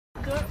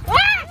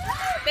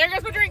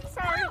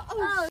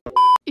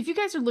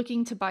guys are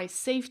looking to buy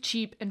safe,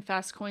 cheap, and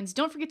fast coins,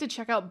 don't forget to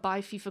check out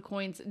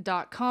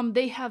buyfifacoins.com.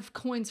 They have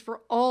coins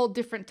for all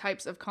different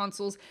types of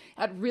consoles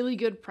at really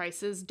good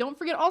prices. Don't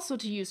forget also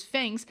to use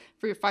Fangs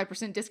for your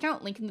 5%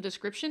 discount. Link in the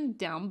description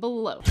down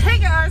below. Hey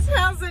guys,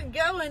 how's it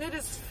going? It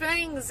is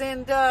Fangs,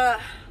 and I'm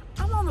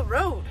on the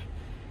road.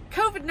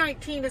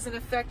 COVID-19 is in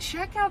effect.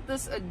 Check out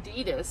this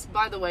Adidas.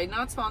 By the way,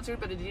 not sponsored,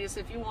 but Adidas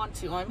if you want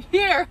to. I'm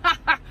here.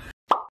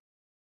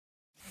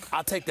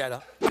 I'll take that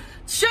up.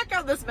 Check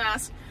out this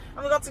mask.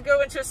 I'm about to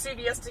go into a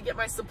CVS to get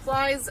my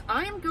supplies.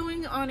 I am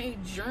going on a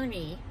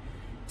journey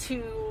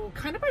to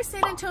kind of by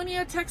San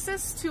Antonio,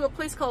 Texas, to a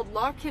place called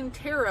La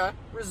Cantera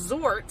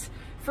Resort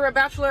for a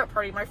bachelorette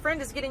party. My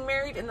friend is getting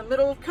married in the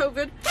middle of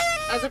COVID.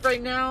 As of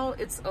right now,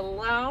 it's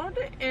allowed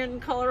in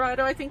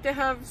Colorado, I think, to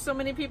have so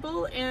many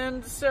people.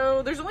 And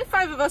so there's only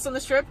 5 of us on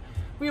this trip.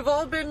 We've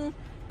all been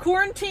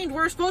quarantined.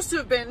 We're supposed to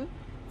have been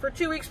for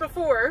 2 weeks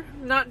before,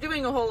 not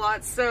doing a whole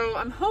lot. So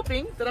I'm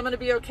hoping that I'm going to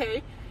be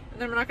okay. And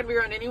then I'm not going to be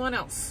around anyone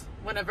else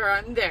whenever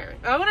I'm there.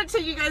 I want to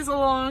take you guys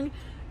along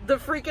the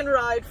freaking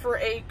ride for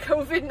a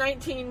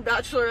COVID-19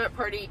 bachelorette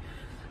party.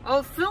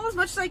 I'll film as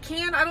much as I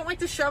can. I don't like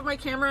to shove my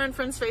camera in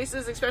friends'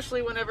 faces,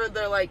 especially whenever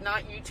they're like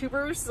not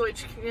YouTubers,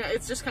 which, you know,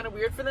 it's just kind of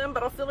weird for them,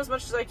 but I'll film as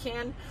much as I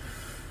can.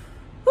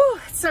 Whew,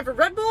 it's time for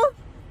Red Bull,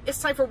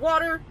 it's time for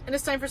water, and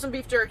it's time for some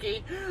beef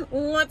jerky.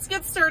 Let's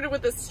get started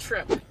with this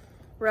trip.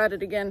 We're at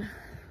it again,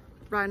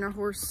 riding our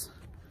horse.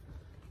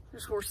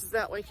 There's horses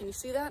that way. Can you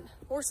see that?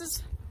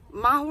 Horses?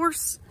 My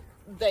horse,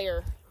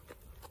 there.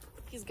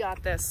 He's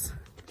got this.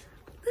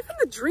 Living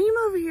the dream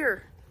over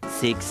here.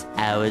 6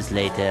 hours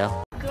later.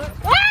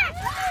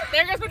 Ah!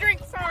 There goes my drink.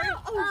 Sorry.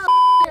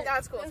 Oh,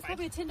 that's cool. That's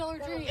probably a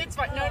 $10 drink. It's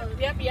fine. No,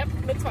 yep,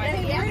 it's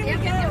fine.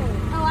 Yep.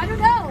 Oh, I don't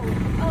know.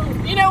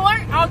 Oh. You know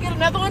what? I'll get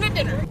another one at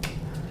dinner.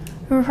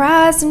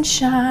 Rise and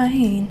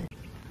shine.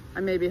 I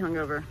may be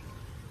hungover.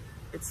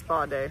 It's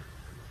spa day.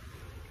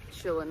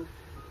 Chilling.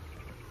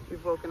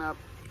 We've woken up.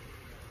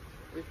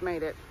 We've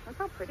made it. Look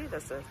how pretty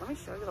this is. Let me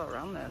show you all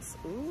around this.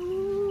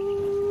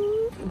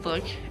 Ooh.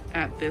 Look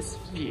at this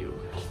view.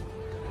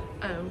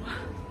 Oh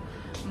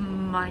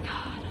my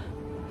God.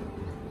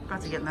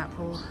 About to get in that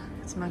pool.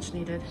 It's much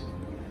needed.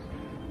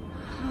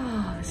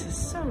 Oh, this is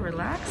so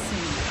relaxing.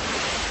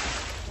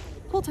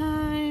 Pool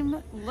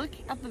time. Look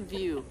at the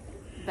view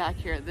back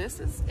here. This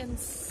is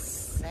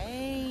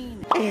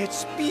insane.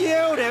 It's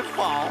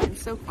beautiful. I'm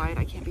so quiet.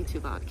 I can't be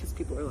too loud because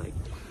people are like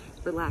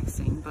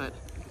relaxing, but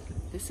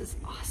this is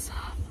awesome.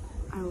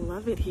 I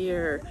love it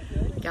here.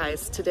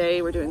 Guys,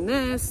 today we're doing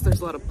this.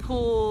 There's a lot of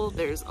pool.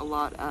 There's a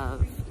lot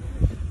of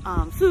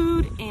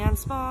food and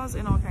spas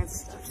and all kinds of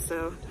stuff.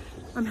 So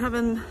I'm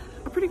having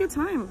a pretty good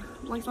time.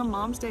 Like on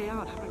Mom's Day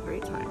out, having a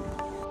great time.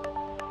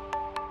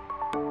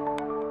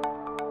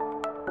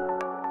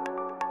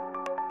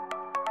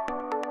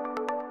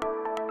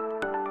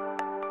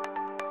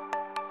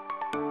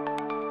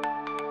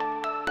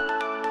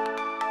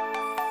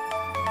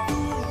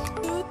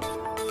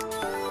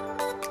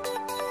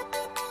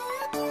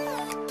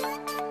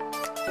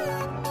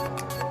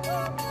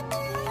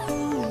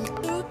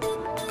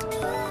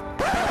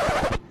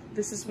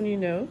 This is when you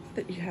know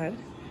that you had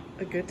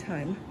a good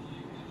time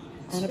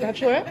on a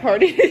bachelorette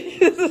party.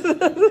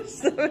 There's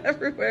stuff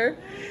everywhere.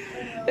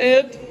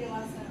 And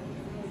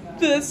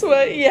this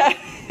way, yeah.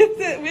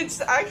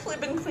 It's actually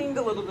been cleaned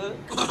a little bit.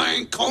 I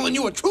ain't calling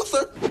you a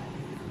truther.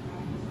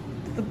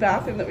 The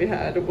bathroom that we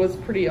had was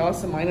pretty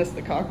awesome, minus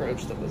the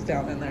cockroach that was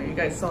down in there. You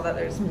guys saw that.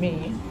 There's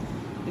me.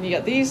 Then you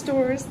got these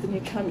doors. Then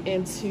you come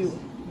into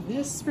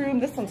this room.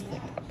 This one's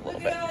cleaned up a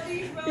little bit.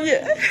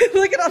 Yeah.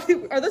 Look at all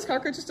the, are those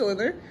cockroaches still in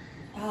there?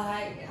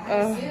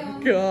 Oh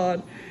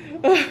God.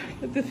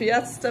 The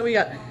fiesta, we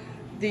got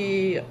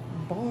the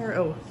bar.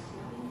 Oh,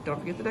 don't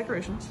forget the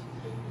decorations.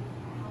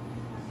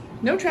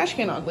 No trash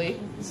can, oddly.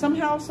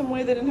 Somehow, some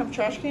way they didn't have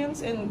trash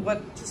cans in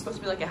what's supposed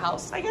to be like a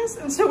house, I guess,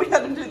 and so we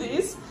had to do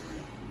these.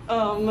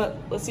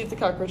 Let's see if the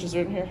cockroaches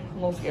are in here. I'm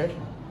a little scared.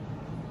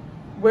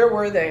 Where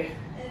were they?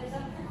 It was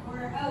up the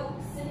corner. Oh,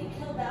 Cindy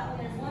killed that one.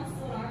 There's one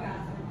still in our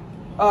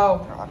bathroom. Oh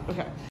God,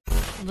 okay.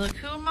 Look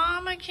who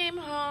Mama came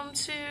home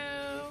to.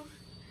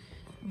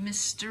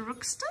 Mr.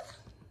 Rookster?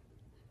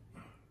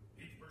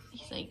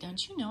 He's like,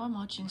 don't you know I'm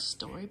watching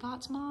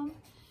Storybots, Mom?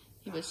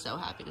 He was so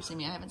happy to see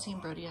me. I haven't seen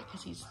Brody yet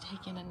because he's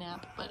taking a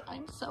nap, but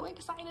I'm so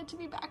excited to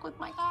be back with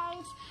my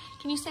guys.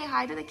 Can you say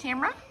hi to the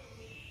camera?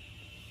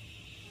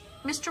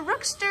 Mr.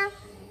 Rookster.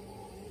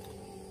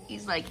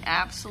 He's like,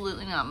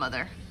 absolutely not,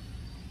 Mother.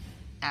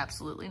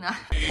 Absolutely not.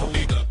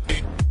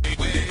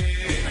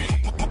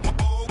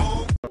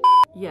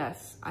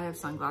 Yes, I have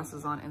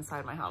sunglasses on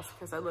inside my house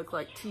because I look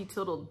like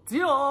teetotal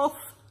Dilf.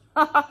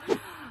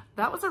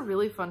 That was a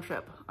really fun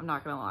trip. I'm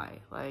not gonna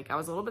lie. Like, I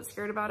was a little bit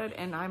scared about it,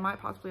 and I might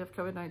possibly have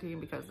COVID-19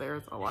 because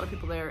there's a lot of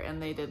people there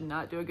and they did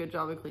not do a good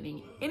job of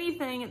cleaning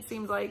anything, it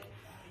seems like.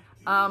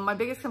 My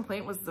biggest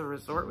complaint was the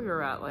resort we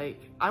were at.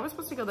 Like, I was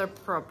supposed to go there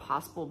for a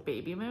possible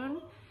baby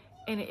moon,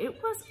 and it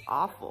was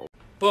awful.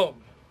 Boom.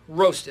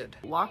 Roasted.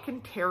 La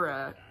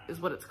Cantera is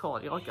what it's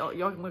called. Y'all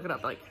can look it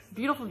up. Like,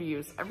 beautiful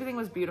views. Everything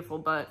was beautiful,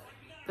 but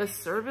The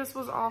service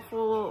was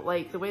awful.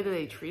 Like, the way that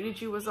they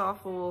treated you was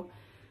awful.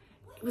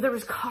 There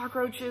was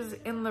cockroaches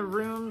in the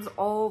rooms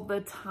all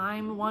the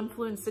time. One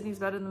flew in Sydney's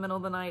bed in the middle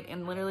of the night,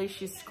 and literally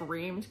she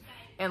screamed,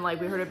 and like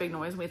we heard a big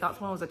noise and we thought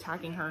someone was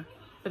attacking her,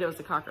 but it was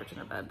a cockroach in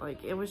her bed.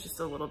 Like, it was just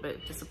a little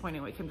bit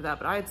disappointing when it came to that,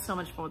 but I had so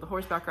much fun with the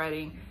horseback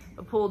riding,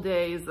 the pool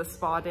days, the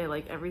spa day.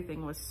 Like,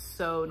 everything was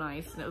so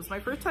nice, and it was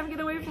my first time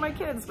getting away from my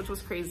kids, which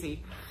was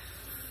crazy.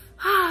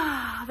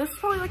 This is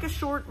probably like a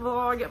short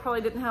vlog. It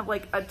probably didn't have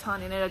like a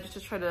ton in it. I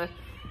just tried to,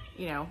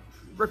 you know,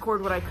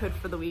 record what I could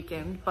for the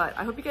weekend, but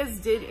I hope you guys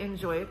did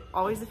enjoy it.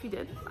 Always, if you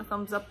did, a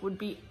thumbs up would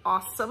be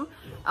awesome.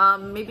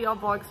 Maybe I'll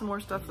vlog some more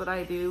stuff that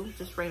I do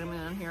just randomly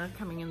on here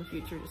coming in the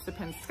future. Just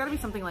depends. It's got to be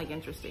something like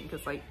interesting,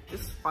 because like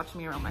just watching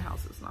me around my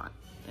house is not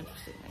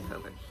interesting in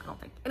COVID, I don't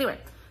think. Anyway,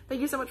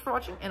 thank you so much for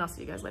watching, and I'll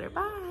see you guys later.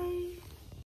 Bye.